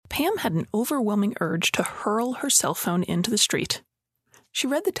Pam had an overwhelming urge to hurl her cell phone into the street. She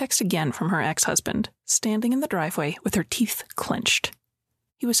read the text again from her ex-husband, standing in the driveway with her teeth clenched.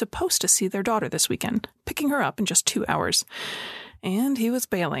 He was supposed to see their daughter this weekend, picking her up in just 2 hours. And he was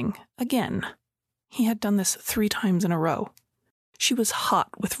bailing, again. He had done this 3 times in a row. She was hot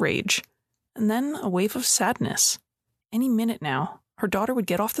with rage. And then a wave of sadness. Any minute now, her daughter would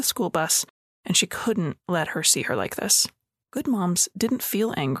get off the school bus, and she couldn't let her see her like this. Good moms didn't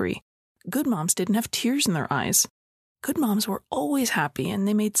feel angry. Good moms didn't have tears in their eyes. Good moms were always happy, and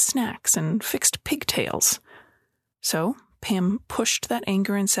they made snacks and fixed pigtails. So Pam pushed that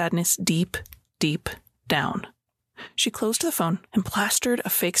anger and sadness deep, deep down. She closed the phone and plastered a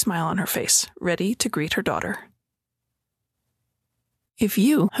fake smile on her face, ready to greet her daughter. If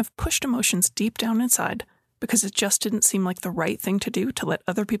you have pushed emotions deep down inside because it just didn't seem like the right thing to do to let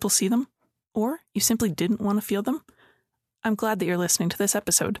other people see them, or you simply didn't want to feel them, I'm glad that you're listening to this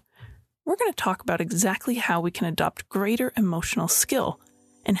episode. We're going to talk about exactly how we can adopt greater emotional skill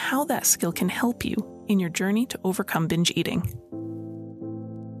and how that skill can help you in your journey to overcome binge eating.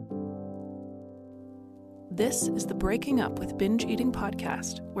 This is the Breaking Up with Binge Eating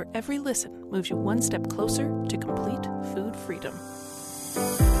podcast, where every listen moves you one step closer to complete food freedom.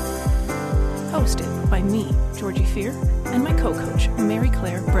 Hosted by me, Georgie Fear, and my co-coach, Mary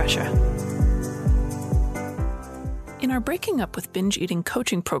Claire Brescia. In our Breaking Up with Binge Eating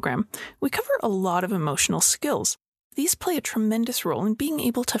coaching program, we cover a lot of emotional skills. These play a tremendous role in being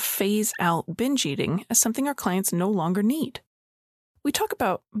able to phase out binge eating as something our clients no longer need. We talk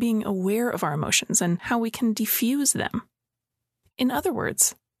about being aware of our emotions and how we can diffuse them. In other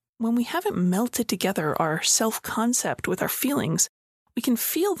words, when we haven't melted together our self-concept with our feelings, we can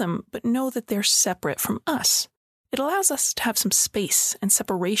feel them but know that they're separate from us. It allows us to have some space and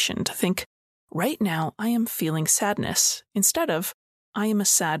separation to think, right now I am feeling sadness, instead of, I am a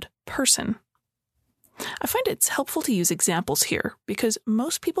sad person. I find it's helpful to use examples here because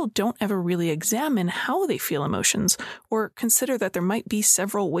most people don't ever really examine how they feel emotions or consider that there might be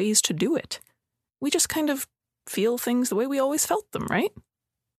several ways to do it. We just kind of feel things the way we always felt them, right?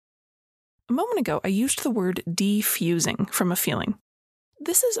 A moment ago, I used the word defusing from a feeling.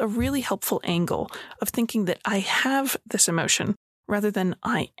 This is a really helpful angle of thinking that I have this emotion rather than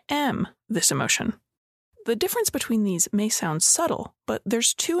I am this emotion. The difference between these may sound subtle, but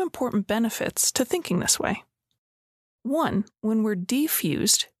there's 2 important benefits to thinking this way. 1, when we're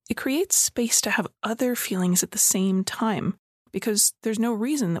defused, it creates space to have other feelings at the same time, because there's no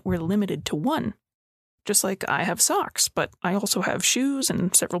reason that we're limited to one. Just like I have socks, but I also have shoes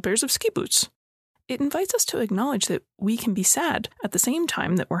and several pairs of ski boots. It invites us to acknowledge that we can be sad at the same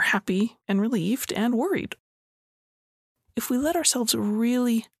time that we're happy and relieved and worried. If we let ourselves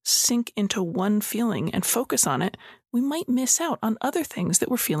really sink into one feeling and focus on it, we might miss out on other things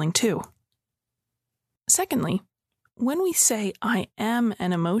that we're feeling too. Secondly, when we say, I am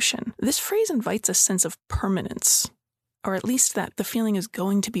an emotion, this phrase invites a sense of permanence, or at least that the feeling is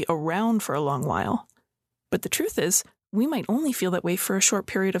going to be around for a long while. But the truth is, we might only feel that way for a short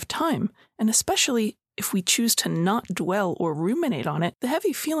period of time, and especially if we choose to not dwell or ruminate on it, the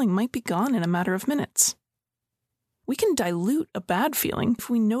heavy feeling might be gone in a matter of minutes. We can dilute a bad feeling if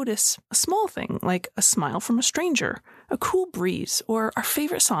we notice a small thing like a smile from a stranger, a cool breeze, or our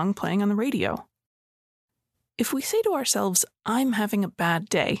favorite song playing on the radio. If we say to ourselves, I'm having a bad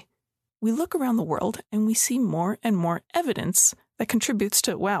day, we look around the world and we see more and more evidence that contributes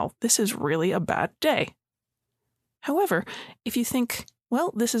to, wow, this is really a bad day. However, if you think,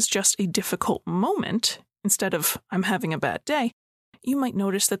 well, this is just a difficult moment, instead of, I'm having a bad day, you might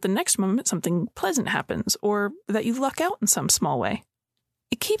notice that the next moment something pleasant happens, or that you luck out in some small way.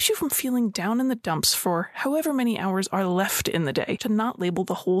 It keeps you from feeling down in the dumps for however many hours are left in the day to not label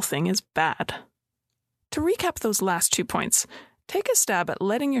the whole thing as bad. To recap those last 2 points, take a stab at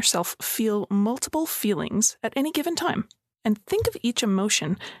letting yourself feel multiple feelings at any given time, and think of each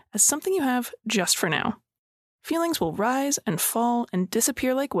emotion as something you have just for now. Feelings will rise and fall and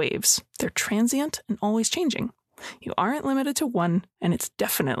disappear like waves. They're transient and always changing. You aren't limited to one, and it's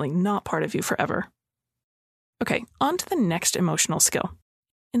definitely not part of you forever. Okay, on to the next emotional skill.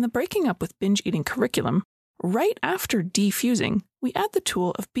 In the Breaking Up with Binge Eating curriculum, right after defusing, we add the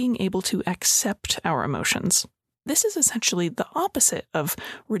tool of being able to accept our emotions. This is essentially the opposite of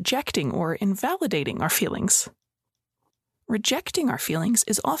rejecting or invalidating our feelings. Rejecting our feelings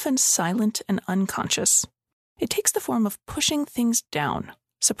is often silent and unconscious. It takes the form of pushing things down,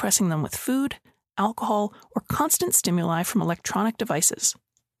 suppressing them with food, alcohol, or constant stimuli from electronic devices.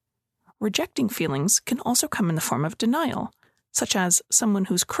 Rejecting feelings can also come in the form of denial, such as someone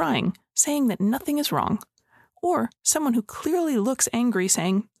who's crying, saying that nothing is wrong, or someone who clearly looks angry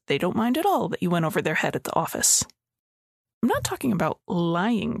saying they don't mind at all that you went over their head at the office. I'm not talking about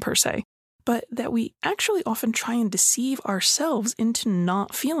lying per se, but that we actually often try and deceive ourselves into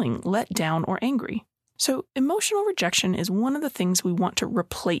not feeling let down or angry. So emotional rejection is one of the things we want to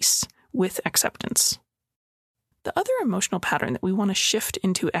replace with acceptance. The other emotional pattern that we want to shift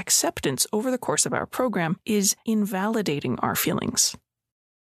into acceptance over the course of our program is invalidating our feelings.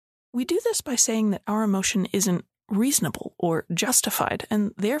 We do this by saying that our emotion isn't reasonable or justified,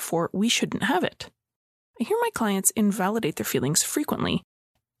 and therefore we shouldn't have it. I hear my clients invalidate their feelings frequently.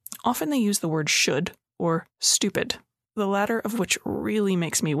 Often they use the word should or stupid, the latter of which really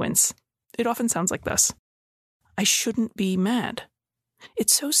makes me wince. It often sounds like this. I shouldn't be mad.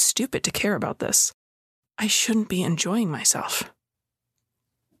 It's so stupid to care about this. I shouldn't be enjoying myself.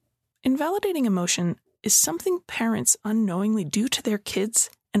 Invalidating emotion is something parents unknowingly do to their kids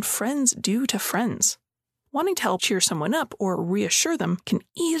and friends do to friends. Wanting to help cheer someone up or reassure them can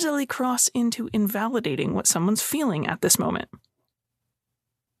easily cross into invalidating what someone's feeling at this moment.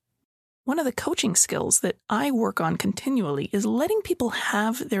 One of the coaching skills that I work on continually is letting people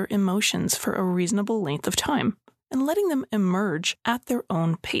have their emotions for a reasonable length of time and letting them emerge at their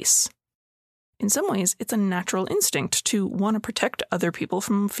own pace. In some ways, it's a natural instinct to want to protect other people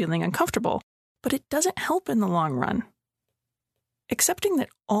from feeling uncomfortable, but it doesn't help in the long run. Accepting that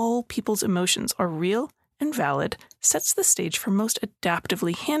all people's emotions are real and valid sets the stage for most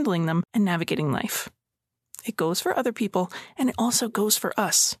adaptively handling them and navigating life. It goes for other people, and it also goes for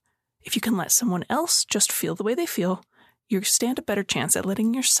us. If you can let someone else just feel the way they feel, you stand a better chance at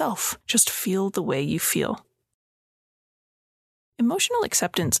letting yourself just feel the way you feel. Emotional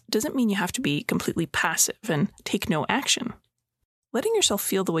acceptance doesn't mean you have to be completely passive and take no action. Letting yourself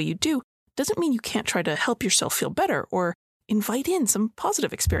feel the way you do doesn't mean you can't try to help yourself feel better or invite in some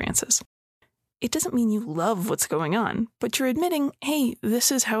positive experiences. It doesn't mean you love what's going on, but you're admitting, hey,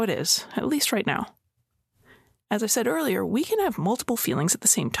 this is how it is, at least right now. As I said earlier, we can have multiple feelings at the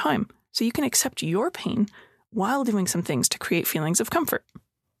same time, so you can accept your pain while doing some things to create feelings of comfort.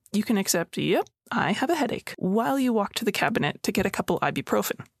 You can accept, yep, I have a headache, while you walk to the cabinet to get a couple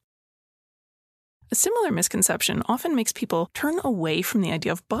ibuprofen. A similar misconception often makes people turn away from the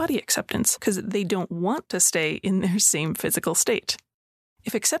idea of body acceptance because they don't want to stay in their same physical state.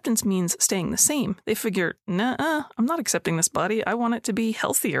 If acceptance means staying the same, they figure, nah, I'm not accepting this body, I want it to be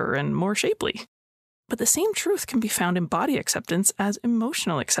healthier and more shapely. But the same truth can be found in body acceptance as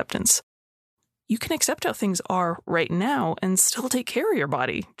emotional acceptance. You can accept how things are right now and still take care of your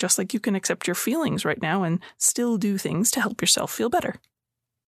body, just like you can accept your feelings right now and still do things to help yourself feel better.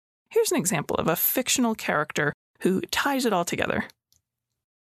 Here's an example of a fictional character who ties it all together.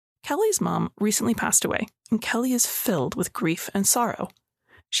 Kelly's mom recently passed away, and Kelly is filled with grief and sorrow.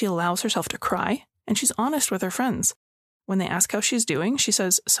 She allows herself to cry, and she's honest with her friends. When they ask how she's doing, she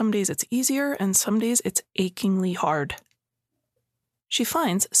says some days it's easier and some days it's achingly hard. She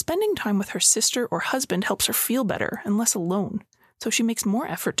finds spending time with her sister or husband helps her feel better and less alone, so she makes more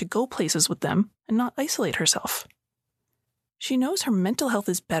effort to go places with them and not isolate herself. She knows her mental health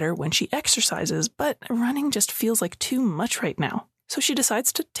is better when she exercises, but running just feels like too much right now, so she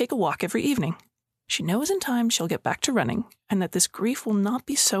decides to take a walk every evening. She knows in time she'll get back to running, and that this grief will not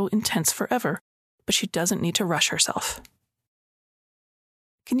be so intense forever, but she doesn't need to rush herself.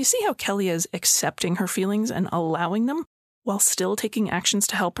 Can you see how Kelly is accepting her feelings and allowing them while still taking actions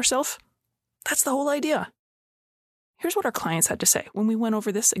to help herself? That's the whole idea. Here's what our clients had to say when we went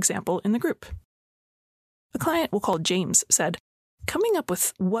over this example in the group. The client, we'll call James, said, coming up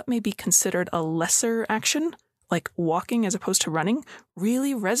with what may be considered a lesser action, like walking as opposed to running,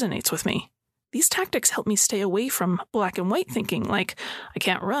 really resonates with me. These tactics help me stay away from black and white thinking, like, I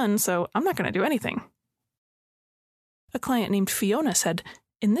can't run, so I'm not going to do anything. A client named Fiona said,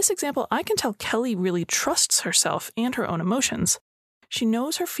 in this example, I can tell Kelly really trusts herself and her own emotions. She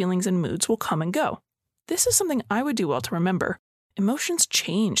knows her feelings and moods will come and go. This is something I would do well to remember. Emotions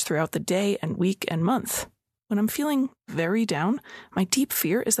change throughout the day and week and month. When I'm feeling very down, my deep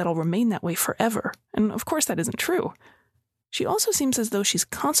fear is that I'll remain that way forever. And of course that isn't true. She also seems as though she's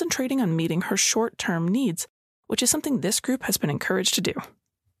concentrating on meeting her short-term needs, which is something this group has been encouraged to do.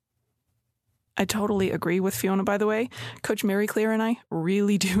 I totally agree with Fiona, by the way. Coach Mary Claire and I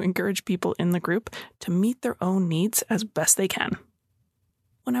really do encourage people in the group to meet their own needs as best they can.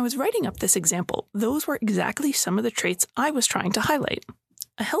 When I was writing up this example, those were exactly some of the traits I was trying to highlight.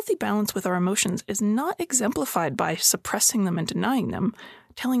 A healthy balance with our emotions is not exemplified by suppressing them and denying them,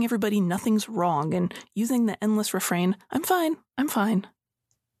 telling everybody nothing's wrong and using the endless refrain, I'm fine, I'm fine.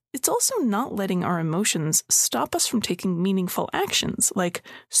 It's also not letting our emotions stop us from taking meaningful actions like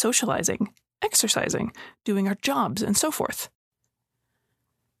socializing, exercising, doing our jobs, and so forth.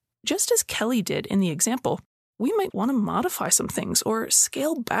 just as Kelly did in the example, we might want to modify some things or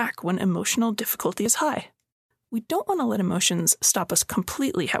scale back when emotional difficulty is high. We don't want to let emotions stop us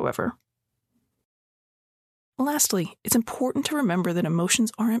completely, however. Lastly, it's important to remember that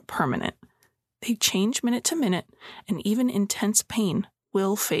emotions aren't permanent. They change minute to minute, and even intense pain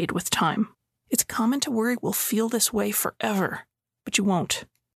will fade with time. It's common to worry we'll feel this way forever, but you won't.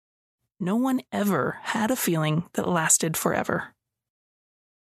 No one ever had a feeling that lasted forever.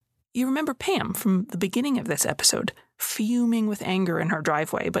 You remember Pam from the beginning of this episode, fuming with anger in her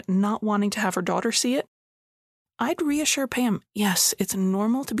driveway, but not wanting to have her daughter see it? I'd reassure Pam, yes, it's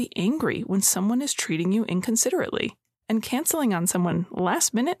normal to be angry when someone is treating you inconsiderately, and canceling on someone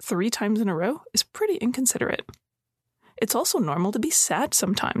last minute 3 times in a row is pretty inconsiderate. It's also normal to be sad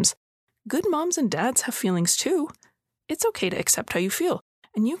sometimes. Good moms and dads have feelings too. It's okay to accept how you feel,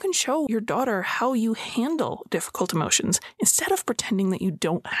 and you can show your daughter how you handle difficult emotions instead of pretending that you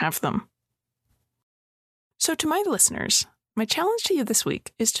don't have them. So to my listeners, my challenge to you this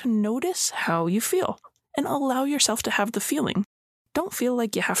week is to notice how you feel and allow yourself to have the feeling. Don't feel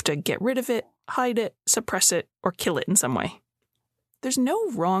like you have to get rid of it, hide it, suppress it, or kill it in some way. There's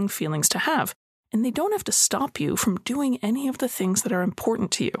no wrong feelings to have, and they don't have to stop you from doing any of the things that are important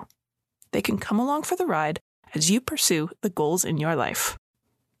to you. They can come along for the ride as you pursue the goals in your life.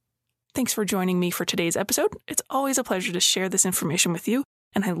 Thanks for joining me for today's episode. It's always a pleasure to share this information with you,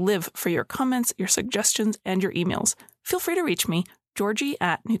 and I live for your comments, your suggestions, and your emails. Feel free to reach me,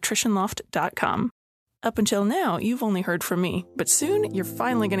 Georgie@nutritionloft.com. Up until now, you've only heard from me, but soon you're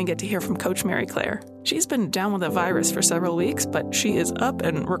finally going to get to hear from Coach Mary Claire. She's been down with a virus for several weeks, but she is up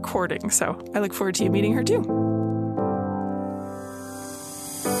and recording, so I look forward to you meeting her too.